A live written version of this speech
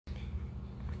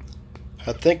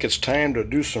I think it's time to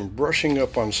do some brushing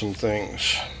up on some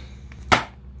things.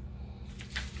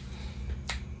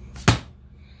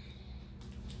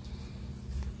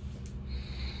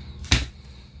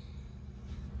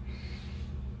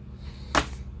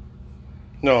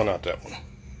 No, not that one.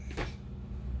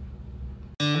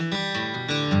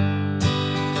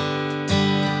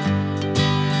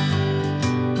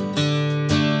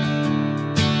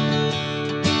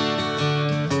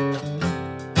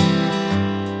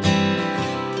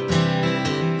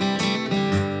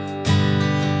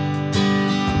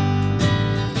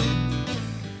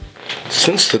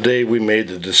 Since the day we made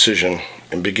the decision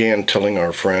and began telling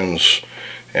our friends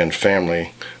and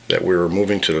family that we were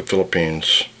moving to the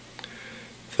Philippines,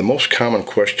 the most common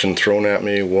question thrown at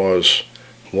me was,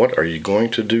 "What are you going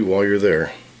to do while you're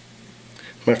there?"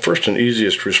 My first and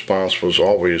easiest response was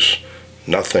always,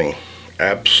 "Nothing.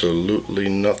 Absolutely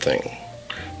nothing."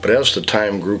 But as the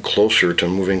time grew closer to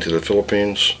moving to the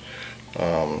Philippines,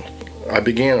 I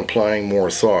began applying more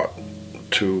thought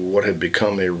to what had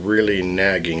become a really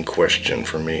nagging question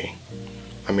for me.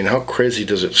 I mean, how crazy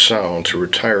does it sound to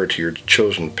retire to your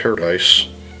chosen paradise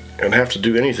and have to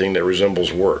do anything that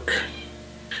resembles work?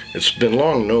 It's been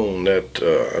long known that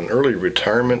an early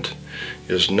retirement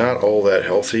is not all that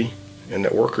healthy, and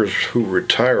that workers who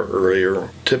retire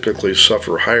earlier typically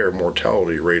suffer higher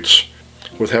mortality rates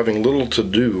with having little to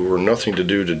do or nothing to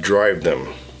do to drive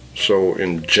them. So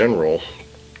in general,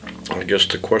 I guess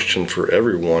the question for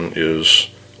everyone is,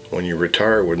 when you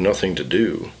retire with nothing to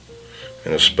do,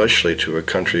 and especially to a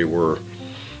country where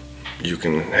you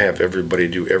can have everybody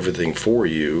do everything for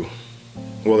you,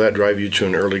 will that drive you to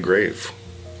an early grave?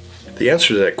 The answer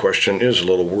to that question is a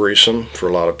little worrisome for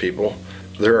a lot of people.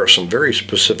 There are some very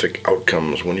specific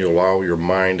outcomes when you allow your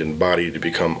mind and body to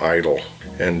become idle,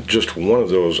 and just one of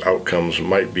those outcomes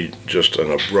might be just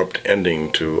an abrupt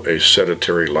ending to a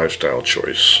sedentary lifestyle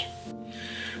choice.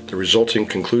 The resulting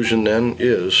conclusion then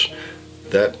is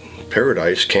that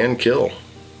paradise can kill.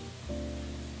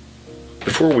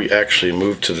 Before we actually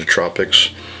moved to the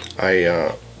tropics,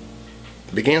 I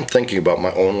began thinking about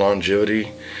my own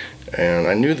longevity, and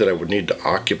I knew that I would need to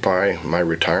occupy my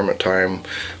retirement time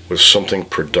with something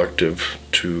productive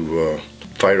to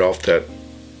fight off that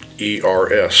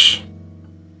ERS.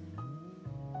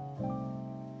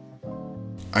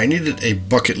 I needed a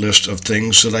bucket list of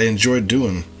things that I enjoyed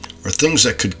doing, or things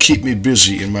that could keep me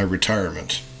busy in my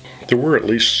retirement. There were at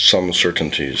least some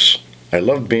certainties. I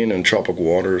loved being in tropical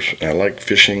waters, and I liked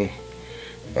fishing,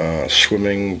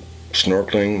 swimming,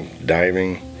 snorkeling,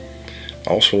 diving. I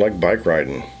also liked bike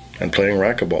riding and playing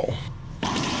racquetball,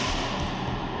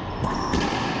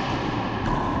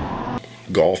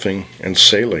 golfing, and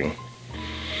sailing.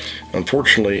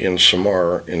 Unfortunately, in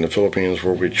Samar, in the Philippines,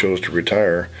 where we chose to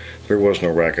retire, there was no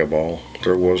racquetball,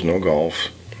 there was no golf,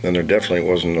 and there definitely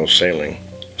wasn't no sailing.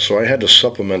 So I had to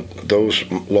supplement those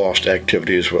lost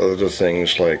activities with other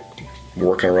things like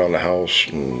working around the house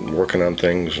and working on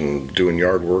things and doing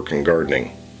yard work and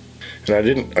gardening. And I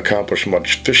didn't accomplish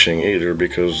much fishing either,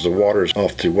 because the waters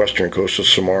off the western coast of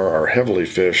Samar are heavily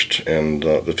fished, and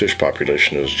the fish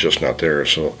population is just not there,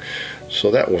 so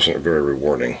that wasn't very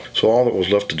rewarding. So all that was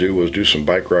left to do was do some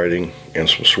bike riding and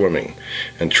some swimming.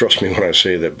 And trust me when I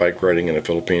say that bike riding in the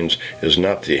Philippines is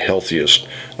not the healthiest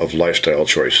of lifestyle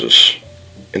choices.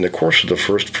 In the course of the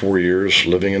first 4 years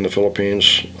living in the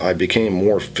Philippines, I became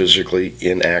more physically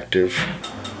inactive.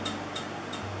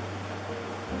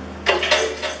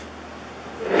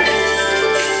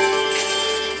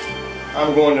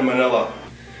 I'm going to Manila.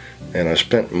 And I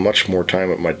spent much more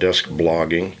time at my desk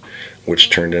blogging, which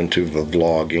turned into the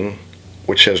vlogging,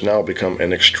 which has now become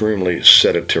an extremely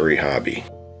sedentary hobby.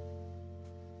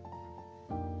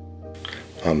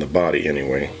 On the body,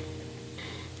 anyway.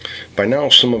 By now,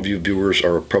 some of you viewers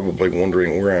are probably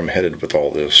wondering where I'm headed with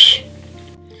all this.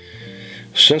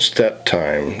 Since that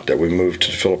time that we moved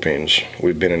to the Philippines,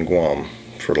 we've been in Guam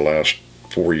for the last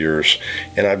 4 years,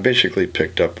 and I basically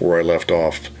picked up where I left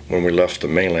off when we left the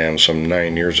mainland some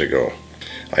 9 years ago.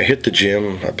 I hit the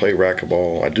gym, I play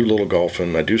racquetball, I do a little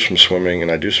golfing, I do some swimming,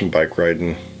 and I do some bike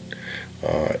riding,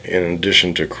 in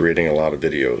addition to creating a lot of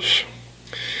videos.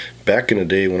 Back in the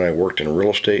day when I worked in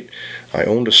real estate, I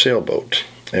owned a sailboat,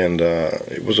 and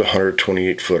it was a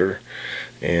 128-footer,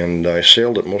 and I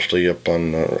sailed it mostly up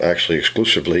on, actually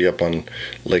exclusively up on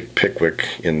Lake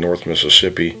Pickwick in North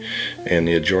Mississippi and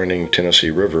the adjoining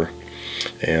Tennessee River.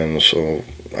 And so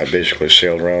I basically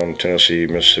sailed around Tennessee,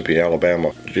 Mississippi,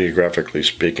 Alabama. Geographically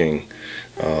speaking,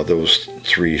 those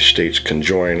three states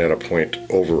conjoin at a point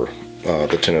over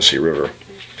the Tennessee River.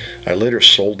 I later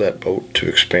sold that boat to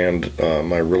expand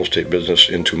my real estate business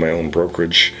into my own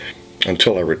brokerage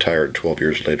until I retired 12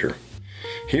 years later.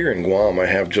 Here in Guam, I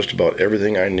have just about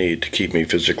everything I need to keep me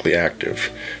physically active,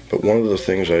 but one of the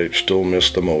things I still miss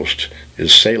the most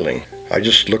is sailing. I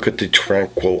just look at the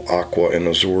tranquil aqua and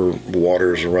azure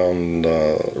waters around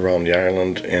the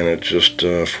island, and it just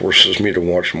forces me to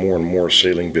watch more and more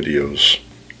sailing videos.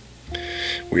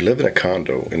 We live in a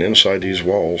condo, and inside these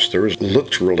walls there is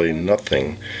literally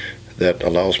nothing that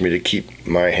allows me to keep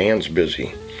my hands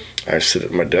busy. I sit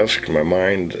at my desk, my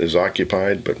mind is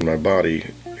occupied, but my body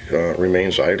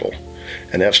remains idle,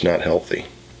 and that's not healthy.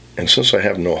 And since I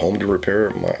have no home to repair,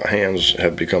 my hands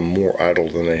have become more idle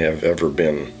than they have ever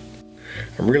been.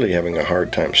 I'm really having a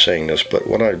hard time saying this, but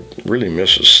what I really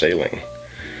miss is sailing.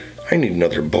 I need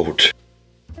another boat.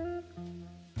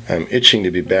 I'm itching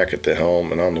to be back at the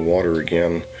helm and on the water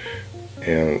again,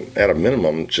 and at a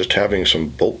minimum, just having some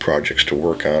boat projects to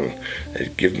work on.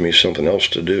 It gives me something else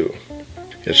to do.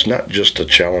 It's not just the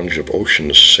challenge of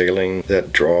ocean sailing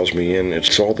that draws me in,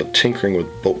 it's all the tinkering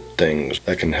with boat things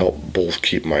that can help both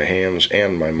keep my hands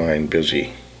and my mind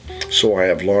busy. So I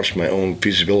have launched my own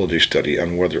feasibility study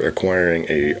on whether acquiring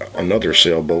another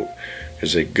sailboat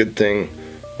is a good thing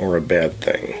or a bad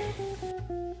thing.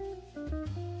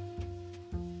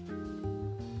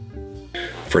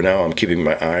 For now, I'm keeping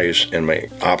my eyes and my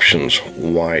options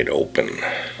wide open.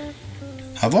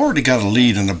 I've already got a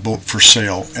lead on a boat for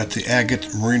sale at the Agate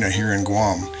Marina here in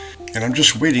Guam, and I'm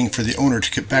just waiting for the owner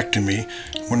to get back to me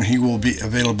when he will be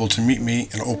available to meet me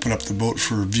and open up the boat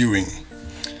for viewing.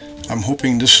 I'm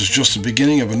hoping this is just the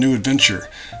beginning of a new adventure,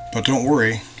 but don't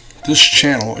worry, this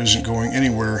channel isn't going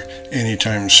anywhere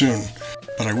anytime soon,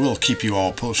 but I will keep you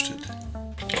all posted.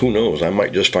 Who knows, I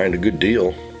might just find a good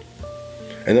deal.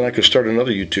 And then I could start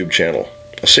another YouTube channel,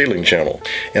 a sailing channel,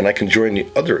 and I can join the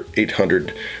other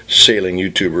 800 sailing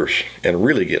YouTubers and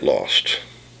really get lost.